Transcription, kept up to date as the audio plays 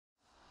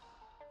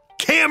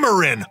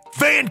Cameron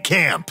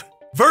Vancamp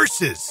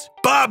versus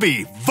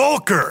Bobby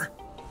Voelker.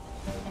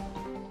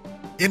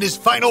 In his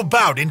final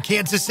bout in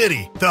Kansas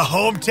City, the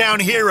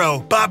hometown hero,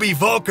 Bobby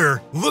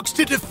Voelker, looks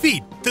to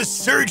defeat the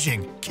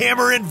surging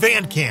Cameron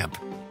Vancamp.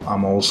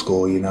 I'm old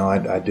school, you know,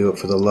 I do it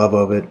for the love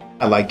of it.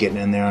 I like getting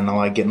in there and I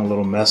like getting a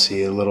little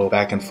messy, a little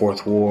back and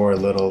forth war, a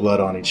little blood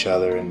on each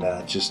other, and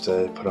just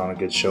to put on a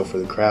good show for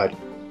the crowd.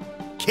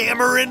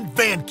 Cameron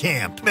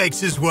Vancamp makes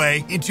his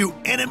way into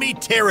enemy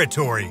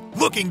territory,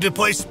 looking to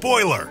play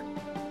spoiler.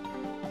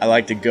 I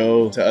like to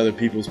go to other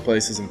people's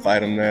places and fight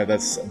them there.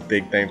 That's a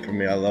big thing for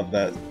me. I love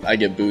that. I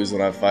get boozed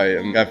when I fight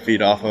and I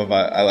feed off of.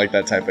 I like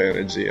that type of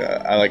energy.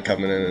 I like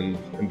coming in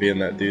and being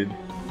that dude.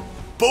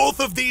 Both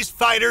of these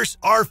fighters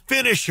are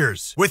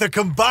finishers with a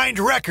combined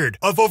record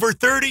of over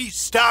 30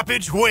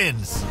 stoppage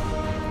wins.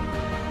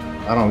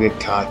 I don't get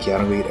cocky, I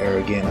don't get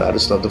arrogant. I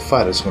just love to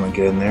fight. I just want to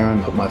get in there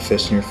and put my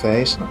fist in your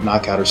face.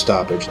 Knockout or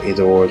stoppage,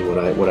 either or is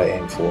what I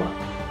aim for.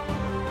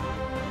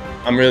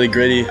 I'm really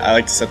gritty. I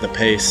like to set the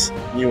pace.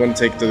 You want to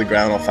take it to the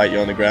ground, I'll fight you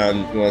on the ground.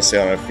 You want to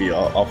stay on our feet,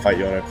 I'll fight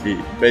you on our feet.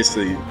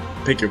 Basically,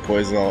 pick your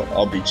poison,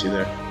 I'll beat you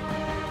there.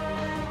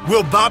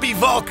 Will Bobby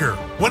Voelker,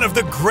 one of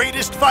the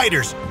greatest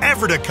fighters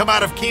ever to come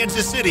out of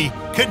Kansas City,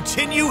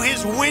 continue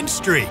his win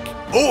streak?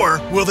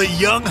 Or will the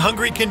young,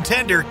 hungry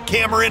contender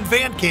Cameron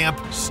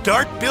Vancamp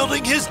start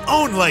building his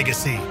own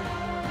legacy?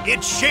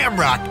 It's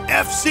Shamrock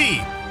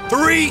FC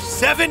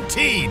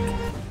 317.